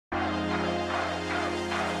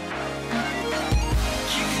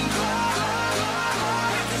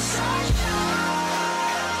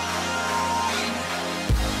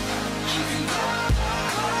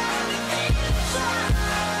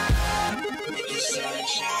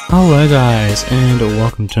Hello guys, and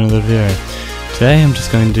welcome to another video. Today I'm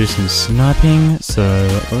just going to do some sniping, so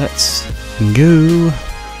let's go.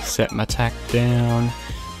 Set my tack down,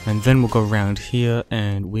 and then we'll go around here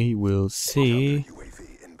and we will see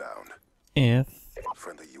if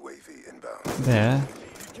there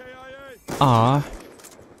are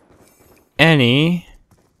any...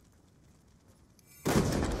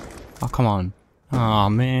 Oh, come on. Oh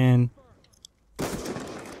man.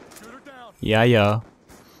 Yeah.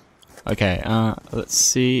 Okay, let's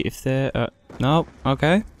see if there no,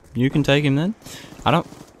 okay. You can take him then. I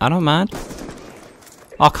don't mind.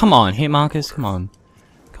 Oh, come on, hit Marcus, come on.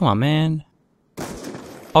 Come on, man.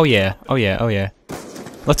 Oh yeah.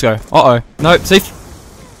 Let's go. Uh-oh. No, see?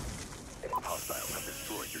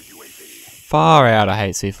 Far out, I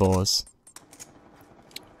hate C4s.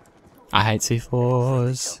 I hate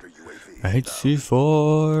C4s. I hate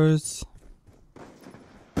C4s.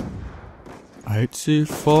 I hate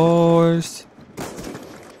C4s.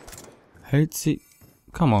 Hate C...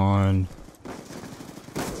 Come on.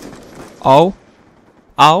 Oh.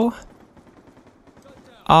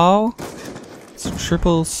 It's a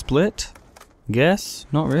triple split? Guess?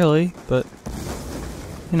 Not really, but...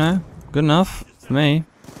 You know, good enough for me.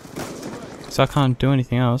 So I can't do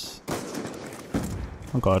anything else.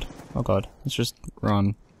 Oh god. Let's just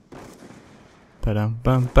run.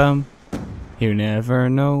 Ba-dum-bum-bum. You never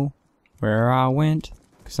know where I went,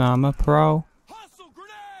 'cause I'm a pro.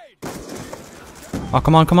 Oh,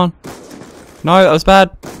 come on. No, that was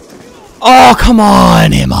bad. Oh, come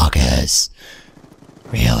on, here, Marcus.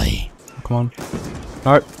 Really? Oh, come on.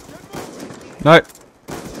 No.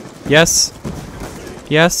 Yes.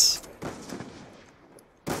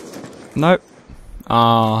 No.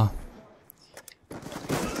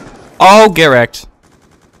 Oh, get wrecked.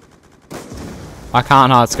 I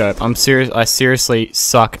can't hardscope. I seriously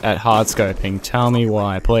suck at hardscoping. Tell me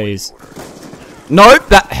why, please.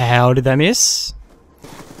 Nope! How did they miss?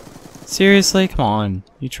 Seriously? Come on.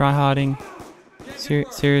 You try harding.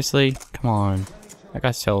 Seriously? Come on. That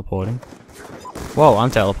guy's teleporting. Whoa,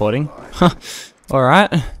 I'm teleporting.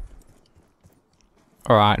 Alright.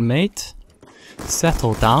 Alright, mate.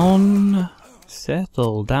 Settle down.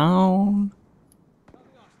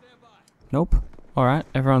 Nope. Alright,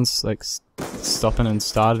 everyone's like stopping and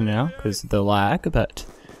starting now because of the lag, but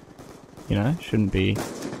you know, shouldn't be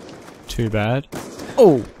too bad.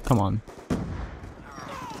 Oh, come on.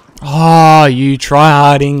 Oh, you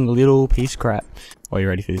try-harding little piece of crap. Oh, you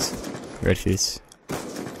ready for this?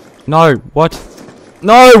 No, what?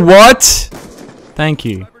 No, what? Thank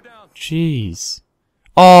you. Jeez.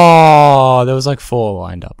 Oh, there was like 4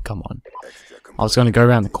 lined up. Come on. I was going to go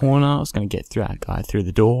around the corner. I was going to get through that guy through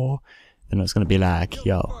the door. Then I was going to be like,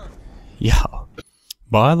 yo.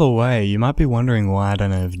 By the way, you might be wondering why I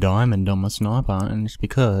don't have diamond on my sniper, and it's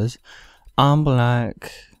because I'm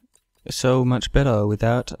like so much better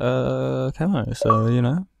without camo. So, you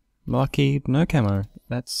know, lucky no camo.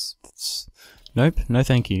 That's nope, no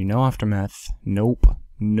thank you. No aftermath. Nope.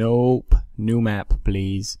 New map,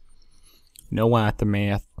 please. No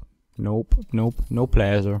aftermath. Nope. No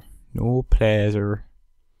pleasure.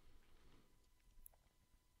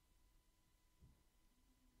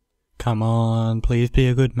 Come on, please be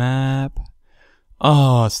a good map.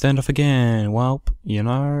 Oh, standoff again. Well, you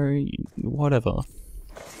know, whatever.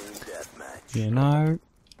 You know.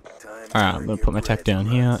 Alright, I'm gonna put my tack down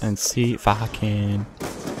here and see if I can...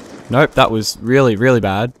 Nope, that was really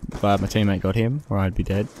bad. Glad my teammate got him, or I'd be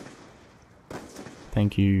dead.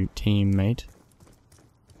 Thank you, teammate.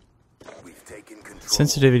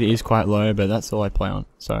 Sensitivity is quite low, but that's all I play on,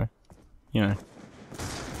 so, you know.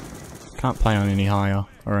 Can't play on any higher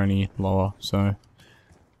or any lower, so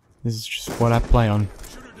this is just what I play on.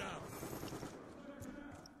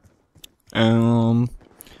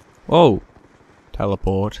 Whoa.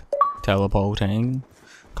 Teleporting.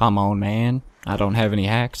 Come on, man. I don't have any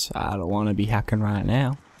hacks. I don't want to be hacking right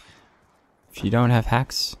now. If you don't have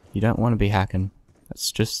hacks, you don't want to be hacking.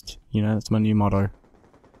 That's just, you know, that's my new motto.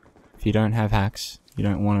 If you don't have hacks, you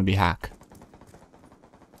don't want to be hack.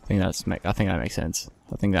 I think that makes sense.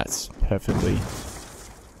 I think that's perfectly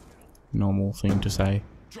normal thing to say.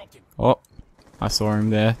 Oh, I saw him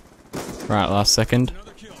there. Right, last second.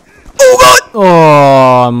 Oh god!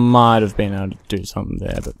 Oh, I might have been able to do something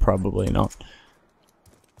there, but probably not.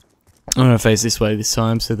 I'm gonna face this way this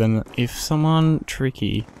time, so then if someone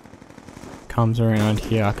tricky comes around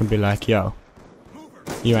here, I can be like, yo,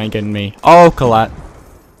 you ain't getting me. Oh, Collat.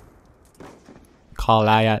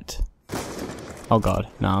 Oh god,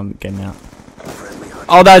 no, I'm getting out.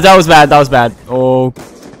 Oh, that was bad. Oh,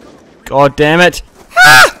 god damn it.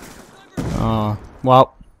 Ah! Oh,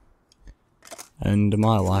 well. End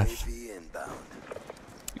my life.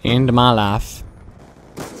 End my life.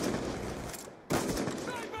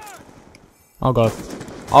 Oh god.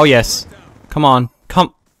 Oh yes. Come on.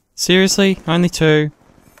 Come. Seriously? Only 2?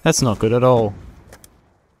 That's not good at all.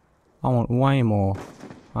 I want way more.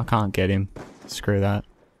 I can't get him. Screw that.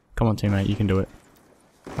 Come on, teammate. You can do it.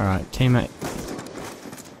 Alright, teammate.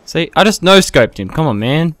 See? I just no-scoped him. Come on,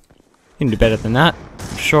 man. You can do better than that.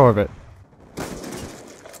 I'm sure of it.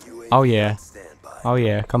 Oh yeah. Oh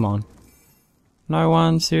yeah. Come on. No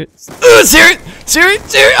one. Serious.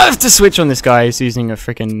 Serious. I have to switch on this guy. He's using a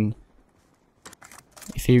freaking.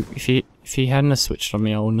 If he hadn't have switched on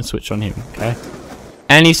me, I wouldn't have switched on him. Okay.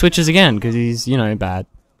 And he switches again because he's, you know, bad.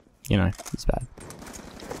 You know, he's bad.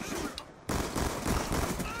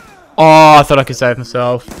 Oh, I thought I could save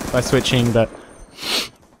myself by switching, but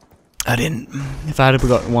I didn't. If I had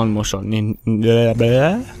got one more shot in, if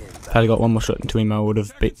I had got one more shot into him, I would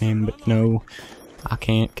have beaten him. But no, I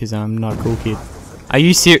can't because I'm not a cool kid. Are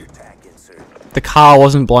you serious? The car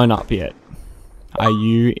wasn't blown up yet. Are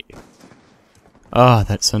you? Oh,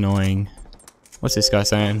 that's annoying. What's this guy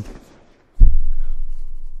saying?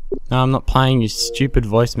 No, I'm not playing your stupid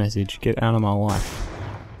voice message. Get out of my life.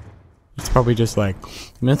 It's probably just like,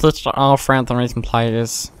 message to all friends and recent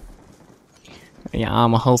players. Yeah,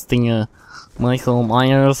 I'm hosting a Michael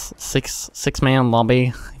Myers six-man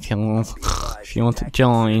lobby. If you want to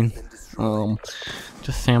join,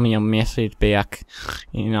 just send me a message back,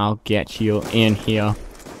 and I'll get you in here.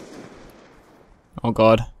 Oh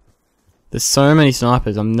god, there's so many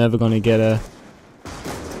snipers. I'm never gonna get a.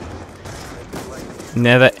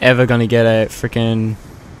 Never ever gonna get a freaking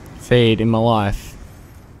feed in my life.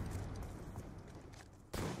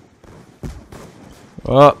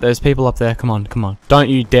 Oh, there's people up there. Come on, come on. Don't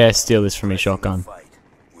you dare steal this from me, shotgun.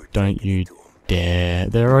 Don't you dare.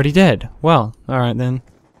 They're already dead. Well, alright then.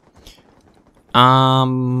 Oh.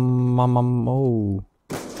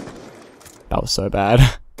 That was so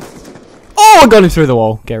bad. Oh, I got him through the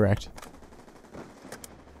wall. Get wrecked.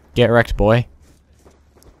 Get wrecked, boy.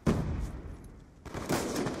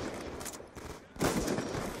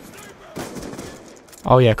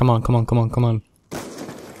 Oh yeah, come on, come on, come on, come on.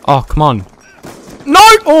 Oh, come on. No!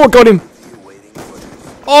 Oh, I got him!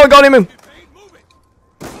 Oh, I got him!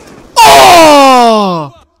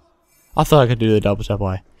 Oh! I thought I could do the double tap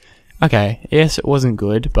away. Okay, yes, it wasn't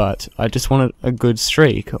good, but I just wanted a good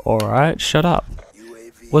streak. Alright, shut up.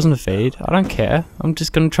 Wasn't a feed. I don't care. I'm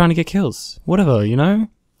just gonna try to get kills. Whatever, you know?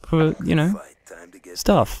 For, you know,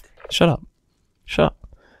 stuff. Shut up. Shut up.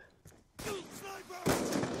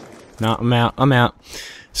 No, I'm out. I'm out.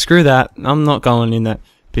 Screw that. I'm not going in that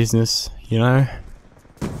business, you know?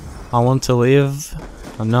 I want to live.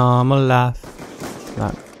 I know I'm alive.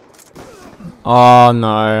 No. Oh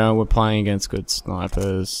no, we're playing against good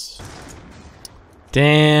snipers.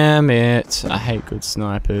 Damn it. I hate good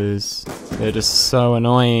snipers. They're just so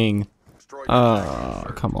annoying. Oh,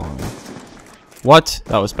 come on. What?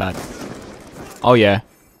 That was bad. Oh yeah.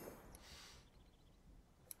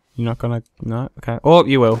 You're not gonna... No? Okay. Oh,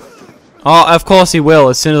 you will. Oh, of course he will,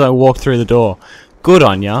 as soon as I walk through the door. Good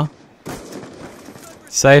on ya.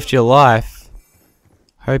 Saved your life.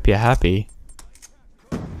 Hope you're happy.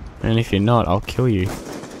 And if you're not, I'll kill you.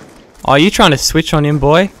 Oh, are you trying to switch on him,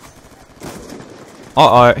 boy?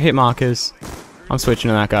 Uh-oh, hit markers. I'm switching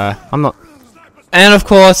to that guy. I'm not... And of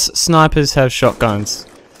course, snipers have shotguns.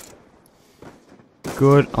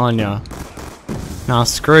 Good on ya. Now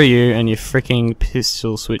screw you and your freaking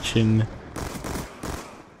pistol switching.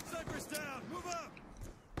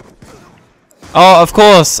 Oh, of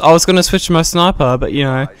course! I was gonna switch to my sniper, but you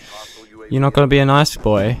know, you're not gonna be a nice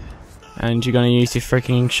boy. And you're gonna use your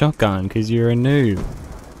freaking shotgun, because you're a noob.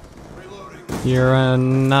 You're a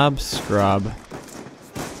nub scrub.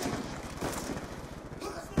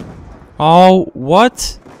 Oh,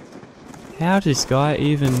 what? How did this guy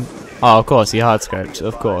even... Oh, of course, he hardscoped,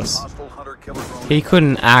 of course. He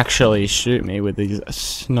couldn't actually shoot me with his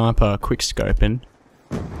sniper quickscoping.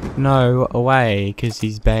 No way, because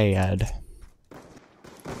he's bad.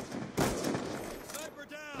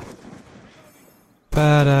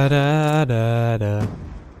 Ba-da-da-da-da.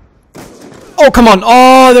 Oh, come on!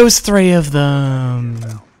 Oh, there was 3 of them!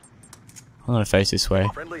 I'm gonna face this way.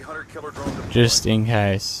 Just in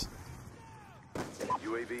case.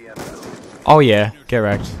 Oh yeah, get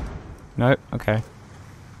wrecked. Nope, okay.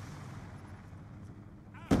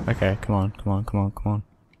 Okay, come on, come on, come on, come on.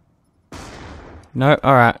 No,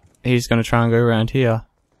 alright. He's gonna try and go around here.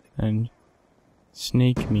 And...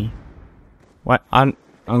 sneak me. What?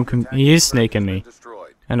 He is sneaking me.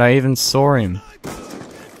 And I even saw him.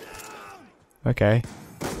 Okay.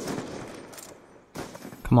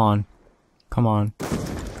 Come on. Come on.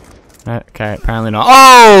 Okay, apparently not.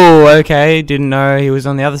 Oh, okay. Didn't know he was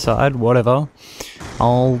on the other side. Whatever.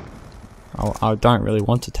 I don't really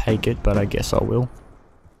want to take it, but I guess I will.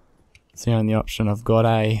 It's the only option I've got.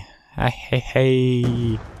 Hey, hey,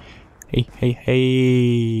 hey, hey, hey,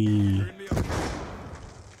 hey.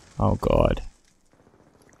 Oh God.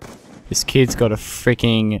 This kid's got a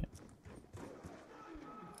freaking.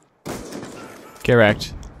 Get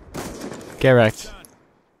wrecked. Get wrecked.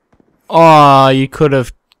 Oh, you could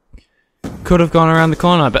have gone around the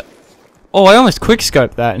corner, but oh, I almost quick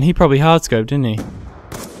scoped that, and he probably hard scoped, didn't he?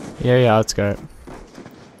 Yeah, he hard scoped.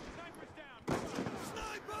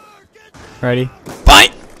 Ready?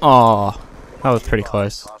 Bite! Oh, that was pretty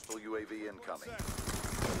close.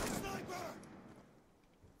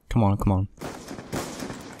 Come on, come on.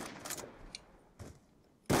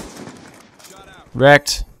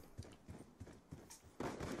 Wrecked.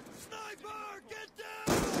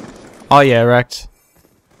 Oh yeah, wrecked.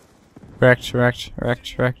 Wrecked.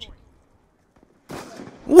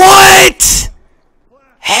 What?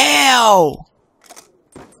 How?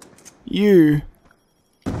 You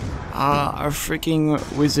are a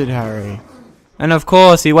freaking wizard, Harry. And of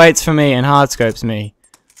course, he waits for me and hardscopes me.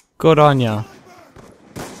 Good on ya.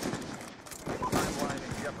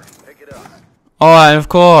 Oh, and of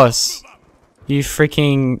course, you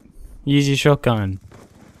freaking use your shotgun.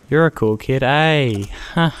 You're a cool kid, eh?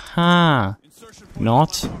 Haha.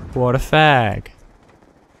 Not? What a fag.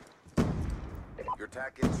 Your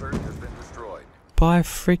tack insert has been destroyed. By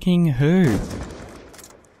freaking who?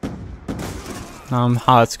 I'm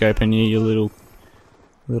hardscoping you, you little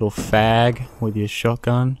fag with your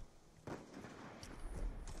shotgun.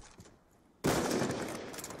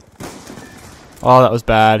 Oh, that was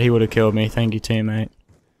bad. He would have killed me. Thank you, teammate,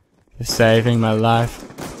 for saving my life.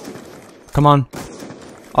 Come on.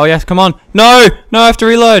 Oh yes, come on. No! No, I have to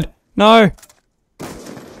reload. No.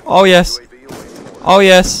 Oh yes. Oh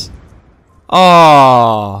yes.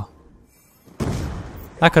 Oh.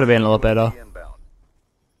 That could have been a lot better.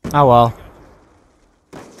 Oh well.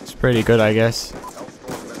 It's pretty good, I guess.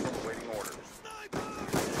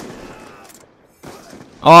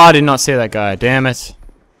 Oh, I did not see that guy. Damn it.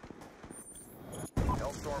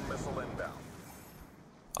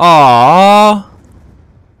 Aww.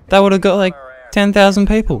 That would have got like 10,000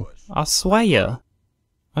 people. I swear ya.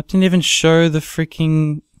 I didn't even show the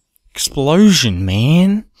freaking explosion,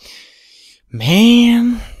 man.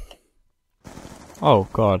 Man. Oh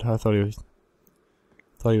God, I thought he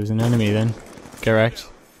was an enemy then. Correct.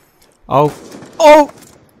 Oh. Oh!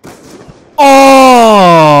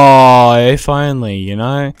 Oh! If only, you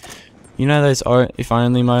know? You know those if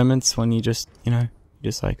only moments when you just, you know,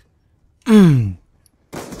 just like, if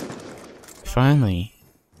only.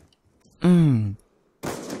 Oh,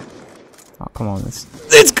 come on, let's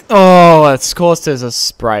oh, of course there's a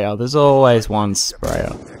sprayer. There's always one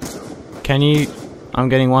sprayer. Can you, I'm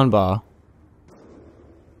getting 1 bar.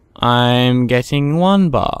 I'm getting 1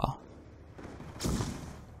 bar.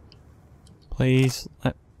 Please,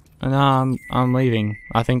 no, I'm leaving.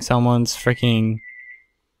 I think someone's playing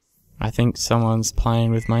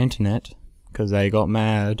with my internet, because they got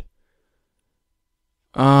mad.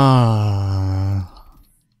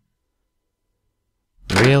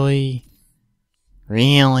 Really?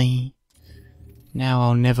 Really? Now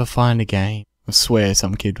I'll never find a game. I swear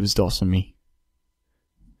some kid was dossing me.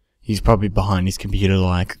 He's probably behind his computer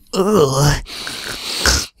like, ugh.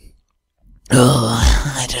 Ugh,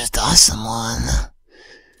 I just dossed someone.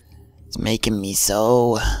 It's making me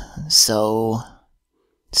so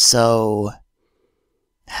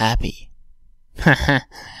happy.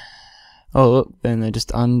 Oh look, then they just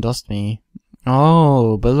undossed me.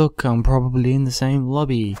 Oh, but look, I'm probably in the same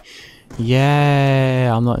lobby.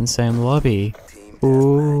 Yeah, I'm not in the same lobby.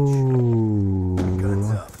 Ooh.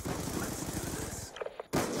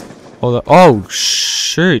 Oh,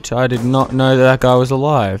 shoot, I did not know that guy was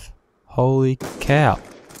alive. Holy cow.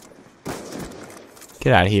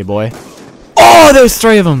 Get out of here, boy. Oh, there was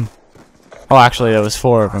 3 of them! Oh, actually, there was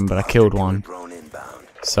 4 of them, but I killed 1.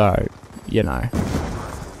 So, you know.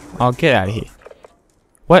 Oh, get out of here.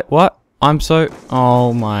 Wait, what? I'm so...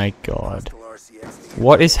 Oh my God.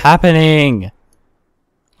 What is happening?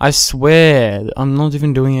 I swear, I'm not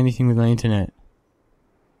even doing anything with my internet.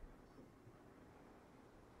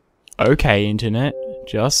 Okay, internet.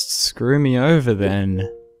 Just screw me over then.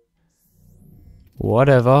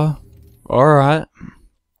 Whatever. Alright.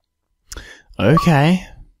 Okay.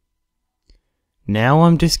 Now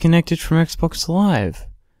I'm disconnected from Xbox Live.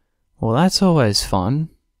 Well, that's always fun.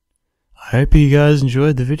 I hope you guys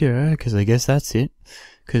enjoyed the video, because I guess that's it.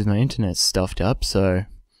 Because my internet's stuffed up, so...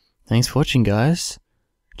 Thanks for watching, guys.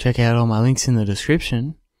 Check out all my links in the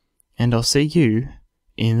description, and I'll see you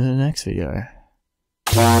in the next video.